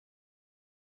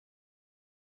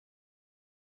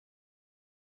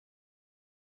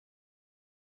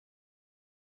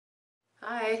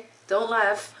Hi, don't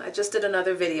laugh. I just did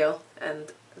another video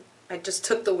and I just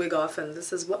took the wig off and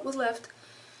this is what was left.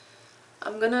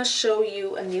 I'm gonna show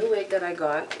you a new wig that I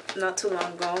got not too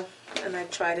long ago and I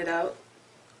tried it out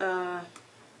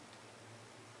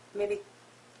maybe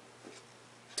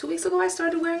 2 weeks ago I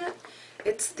started wearing it.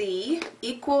 It's the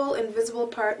Equal Invisible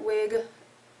Part wig.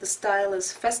 The style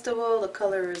is Festival, the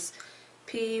color is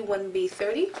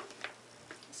P1B30.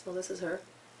 So this is her.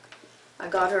 I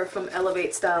got her from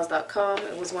ElevateStyles.com.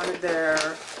 It was one of their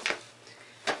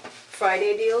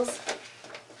Friday deals.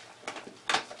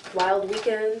 Wild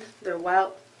Weekend, their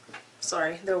Wild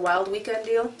Weekend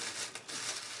deal.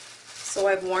 So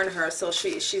I've worn her, so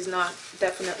she's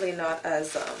definitely not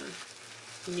as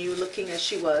new looking as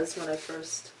she was when I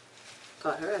first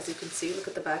got her. As you can see, look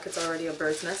at the back, it's already a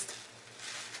bird's nest.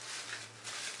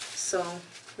 So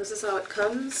this is how it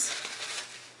comes.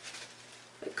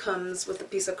 It comes with a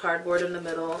piece of cardboard in the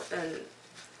middle, and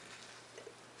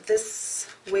this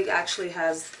wig actually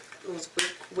has those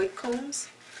wig combs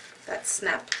that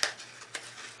snap.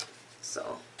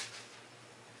 So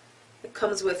it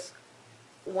comes with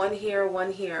one here,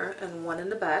 and one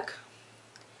in the back.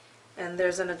 And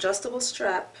there's an adjustable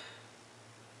strap.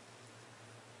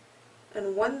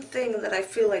 And one thing that I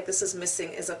feel like this is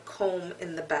missing is a comb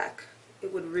in the back.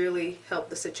 It would really help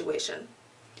the situation.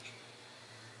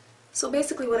 So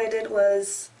basically what I did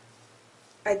was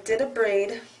I did a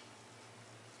braid,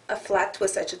 a flat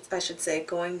twist I should say,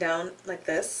 going down like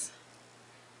this,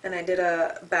 and I did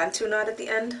a bantu knot at the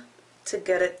end to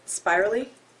get it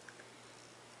spirally.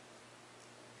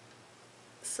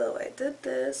 So I did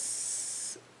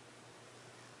this.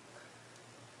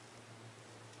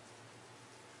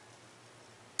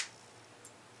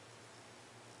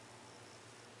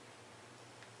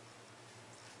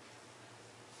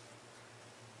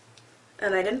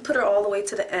 And I didn't put her all the way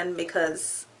to the end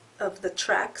because of the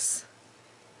tracks.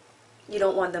 You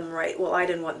don't want them right. Well, I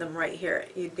didn't want them right here.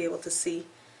 You'd be able to see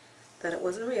that it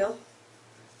wasn't real.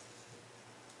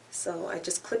 So I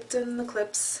just clipped in the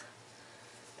clips.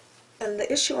 And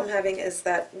the issue I'm having is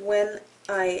that when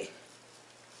I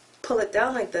pull it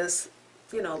down like this,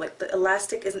 you know, like the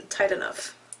elastic isn't tight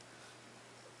enough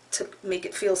to make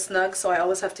it feel snug, so I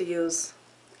always have to use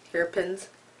hairpins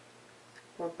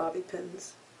or bobby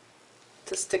pins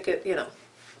to stick it, you know,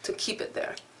 to keep it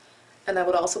there. And I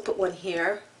would also put one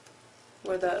here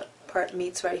where the part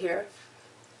meets right here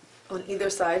on either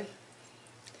side.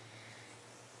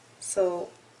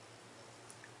 So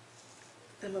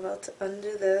I'm about to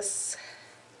undo this,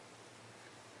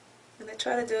 and I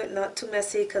try to do it not too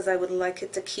messy because I would like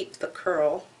it to keep the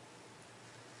curl.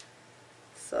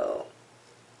 So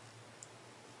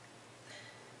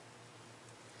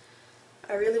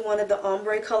I really wanted the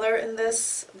ombre color in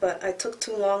this, but I took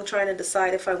too long trying to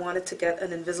decide if I wanted to get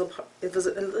an invisible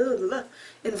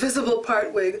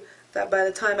part wig, that by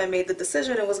the time I made the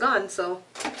decision it was gone. So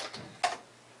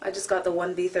I just got the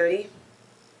 1B30.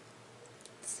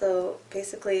 So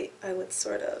basically I would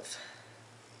sort of,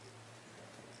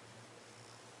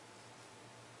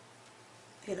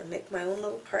 you know, make my own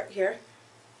little part here.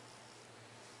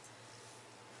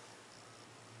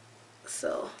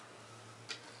 So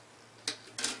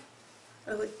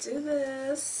I would do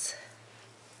this.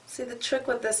 See, the trick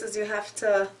with this is you have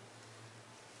to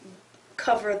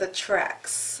cover the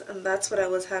tracks, and that's what I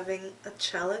was having a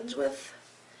challenge with,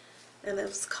 and it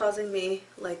was causing me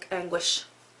like anguish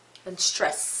and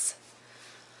stress.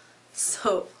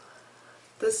 So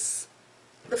the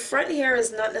front here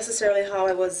is not necessarily how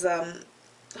I was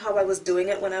doing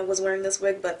it when I was wearing this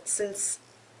wig, but since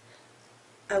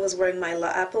I was wearing my La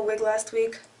Apple wig last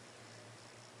week,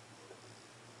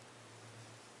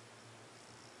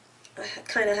 I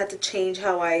kind of had to change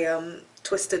how I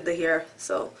twisted the hair.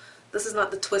 So this is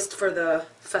not the twist for the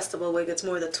festival wig, it's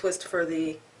more the twist for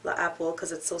the La Apple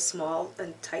because it's so small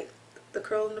and tight, the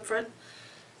curl in the front.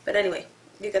 But anyway,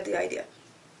 you get the idea.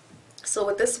 So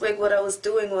with this wig, what I was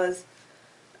doing was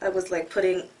I was like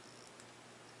putting,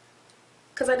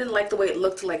 because I didn't like the way it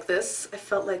looked like this, I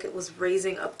felt like it was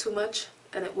raising up too much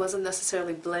and it wasn't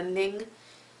necessarily blending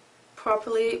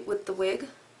properly with the wig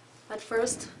at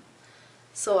first.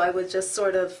 So I would just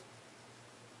sort of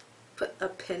put a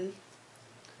pin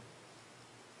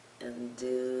and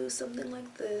do something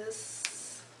like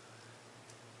this,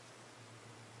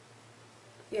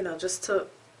 you know, just to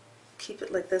keep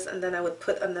it like this, and then I would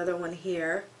put another one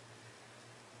here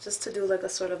just to do like a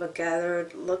sort of a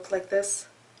gathered look like this.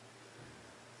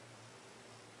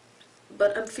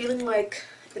 But I'm feeling like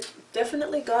it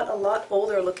definitely got a lot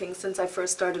older looking since I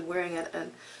first started wearing it,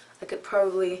 and I could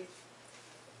probably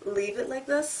leave it like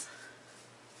this.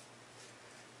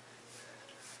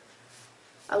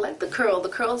 I like the curl. The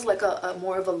curl is like a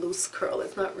more of a loose curl.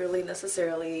 It's not really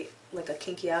necessarily like a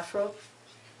kinky afro,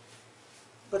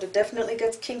 but it definitely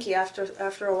gets kinky after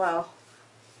a while.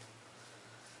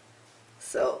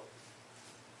 So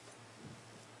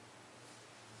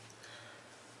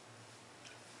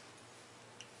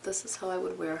this is how I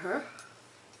would wear her,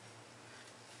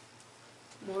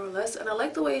 more or less. And I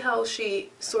like the way how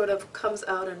she sort of comes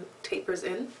out and tapers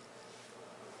in.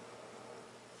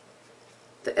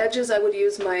 The edges, I would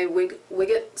use my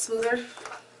Wigget smoother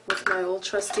with my old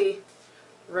trusty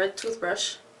red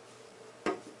toothbrush,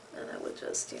 and I would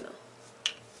just, you know,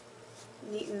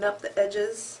 neaten up the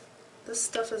edges. This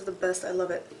stuff is the best. I love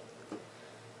it.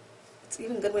 It's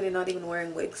even good when you're not even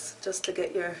wearing wigs, just to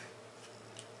get your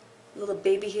little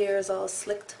baby hairs all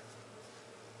slicked.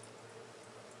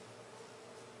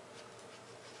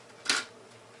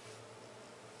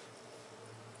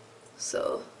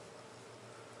 So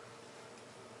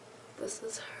this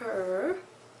is her,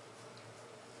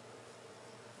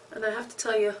 and I have to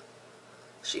tell you,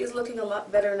 she is looking a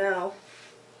lot better now.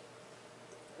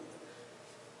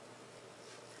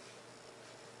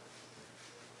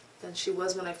 Than she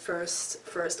was when I first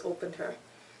opened her.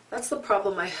 That's the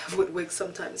problem I have with wigs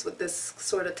sometimes, with this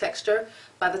sort of texture.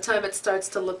 By the time it starts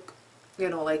to look, you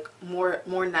know, like more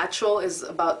natural is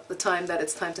about the time that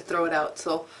it's time to throw it out.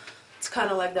 So it's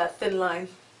kind of like that thin line.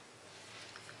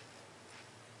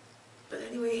 But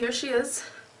anyway, here she is.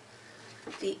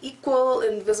 The Equal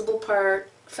Invisible Part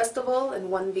Festival in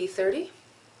 1B30.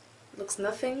 Looks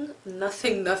nothing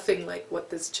like what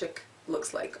this chick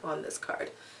looks like on this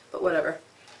card. But whatever.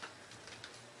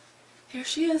 Here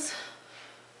she is.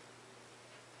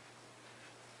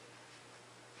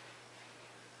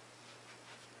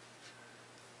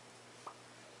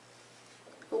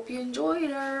 Hope you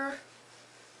enjoyed her.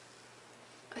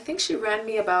 I think she ran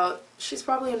me about, she's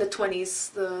probably in the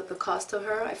 20s, the cost of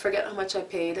her. I forget how much I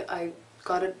paid. I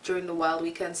got it during the Wild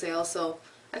Weekend sale, so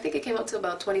I think it came up to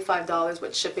about $25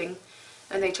 with shipping,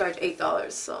 and they charge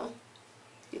 $8, so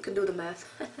you can do the math.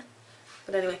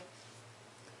 But anyway,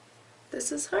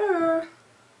 this is her.